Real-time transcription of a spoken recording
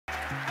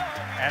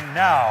And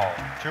now,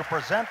 to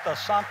present the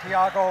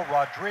Santiago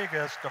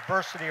Rodriguez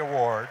Diversity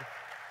Award,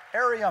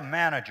 Area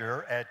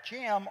Manager at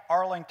GM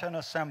Arlington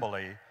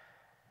Assembly,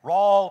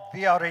 Raul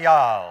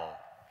Villarreal.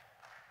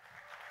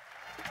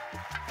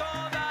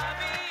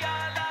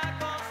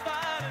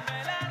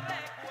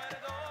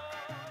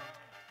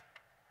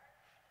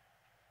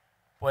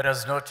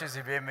 Buenas noches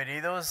y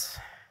bienvenidos.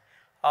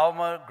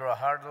 Alma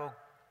Guajardo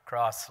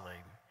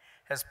Crossley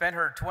has spent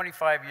her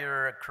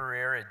 25-year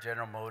career at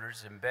General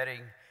Motors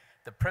embedding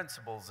the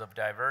principles of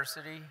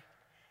diversity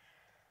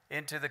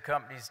into the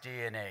company's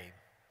DNA.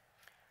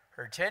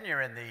 Her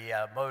tenure in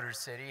the Motor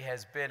City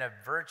has been a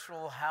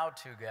virtual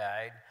how-to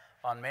guide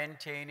on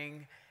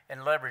maintaining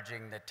and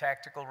leveraging the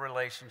tactical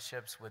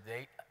relationships with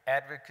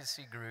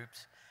advocacy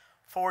groups,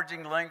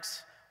 forging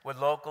links with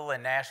local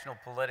and national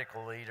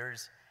political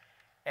leaders,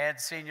 and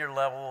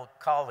senior-level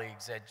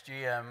colleagues at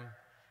GM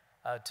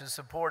to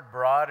support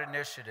broad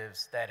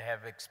initiatives that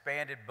have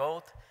expanded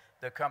both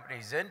the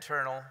company's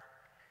internal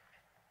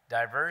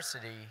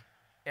diversity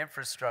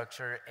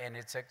infrastructure and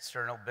its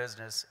external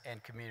business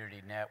and community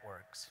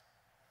networks.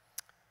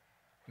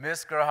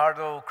 Ms.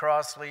 Guajardo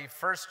Crossley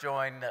first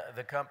joined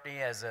the company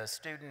as a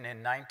student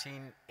in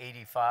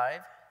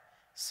 1985.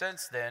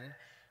 Since then,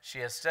 she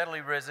has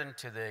steadily risen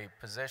to the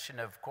position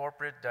of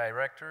Corporate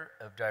Director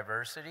of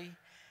Diversity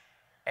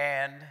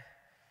and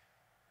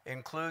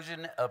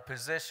Inclusion, a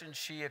position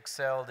she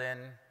excelled in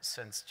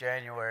since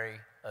January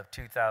of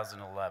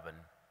 2011.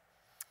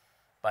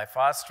 By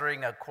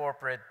fostering a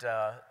corporate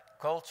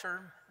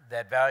culture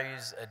that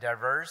values a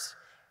diverse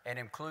and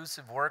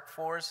inclusive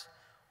workforce,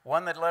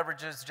 one that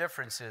leverages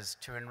differences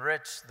to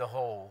enrich the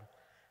whole,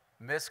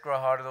 Ms.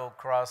 Guajardo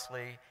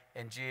Crossley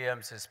and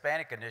GM's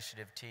Hispanic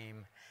Initiative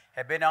team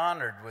have been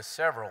honored with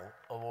several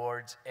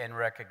awards and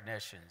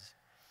recognitions.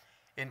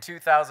 In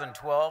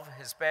 2012,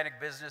 Hispanic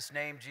Business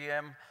named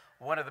GM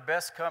one of the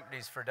best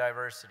companies for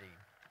diversity.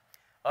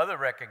 Other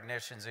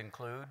recognitions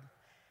include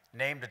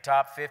named a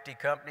top 50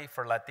 company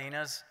for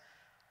Latinas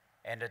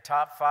and a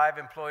top 5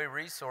 employee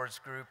resource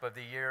group of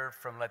the year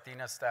from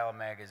Latina Style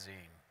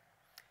magazine,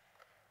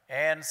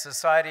 and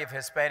Society of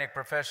Hispanic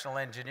Professional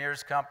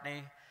Engineers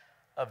Company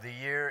of the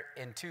year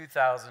in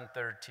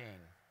 2013.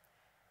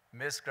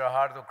 Ms.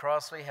 Guajardo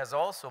Crossley has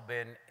also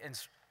been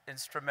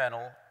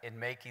instrumental in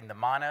making the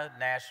MANA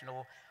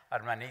National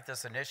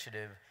Hermanitas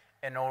Initiative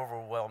an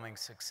overwhelming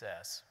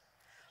success.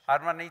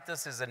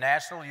 Hermanitas is a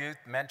national youth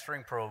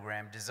mentoring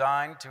program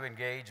designed to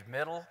engage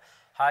middle,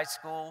 high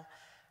school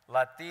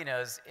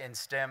Latinas in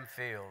STEM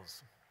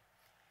fields.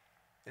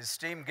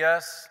 Esteemed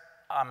guests,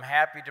 I'm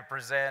happy to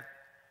present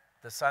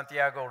the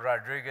Santiago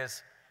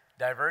Rodriguez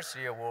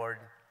Diversity Award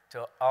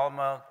to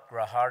Alma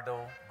Guajardo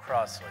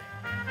Crossley.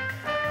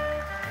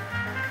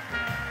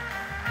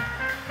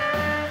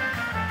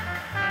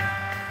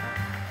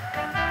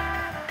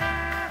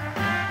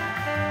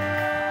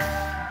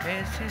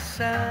 Esse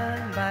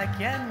samba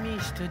que é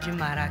misto de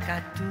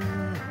maracatu,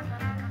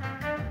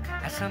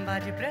 é samba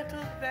de preto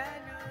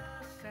velho,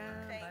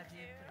 samba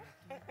de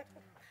preto.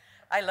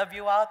 I love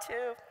you all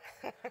too.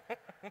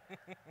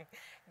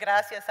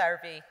 Gracias,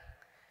 RV.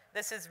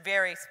 This is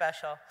very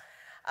special.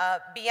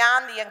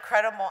 Beyond the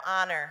incredible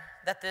honor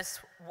that this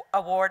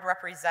award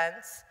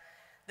represents,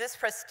 this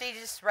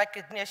prestigious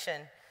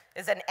recognition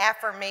is an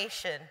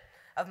affirmation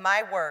of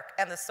my work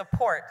and the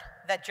support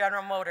that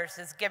General Motors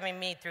has given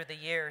me through the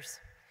years.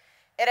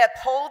 It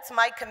upholds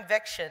my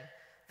conviction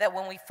that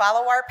when we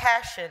follow our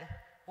passion,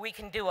 we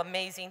can do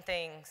amazing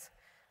things.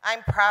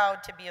 I'm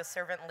proud to be a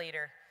servant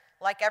leader.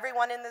 Like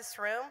everyone in this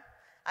room,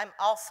 I'm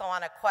also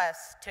on a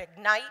quest to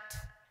ignite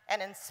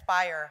and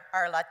inspire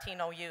our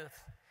Latino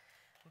youth.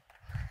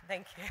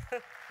 Thank you.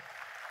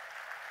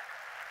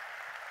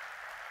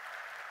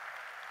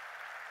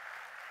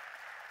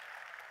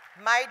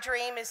 My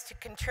dream is to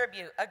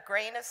contribute a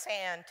grain of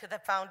sand to the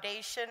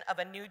foundation of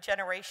a new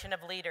generation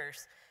of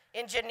leaders,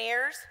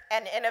 engineers,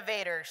 and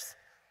innovators.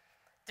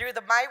 Through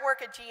my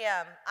work at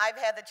GM, I've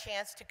had the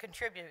chance to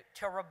contribute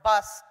to a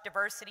robust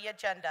diversity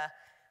agenda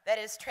that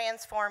is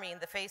transforming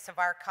the face of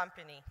our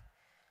company.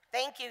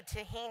 Thank you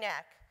to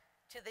HENAAC,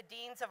 to the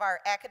deans of our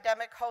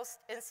academic host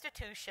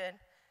institution,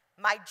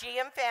 my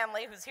GM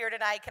family who's here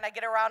tonight. Can I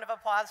get a round of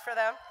applause for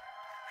them?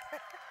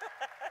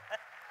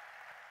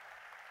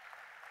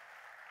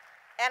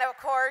 And of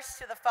course,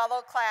 to the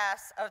fellow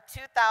class of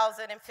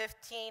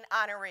 2015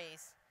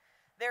 honorees.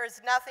 There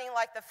is nothing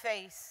like the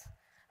face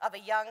of a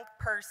young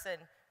person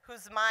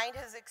whose mind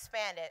has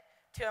expanded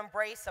to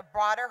embrace a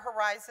broader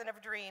horizon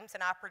of dreams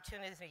and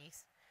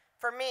opportunities.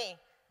 For me,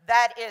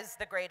 that is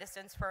the greatest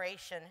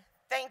inspiration.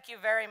 Thank you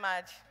very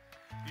much.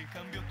 Y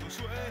cambió tu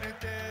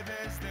suerte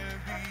desde el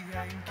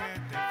día en que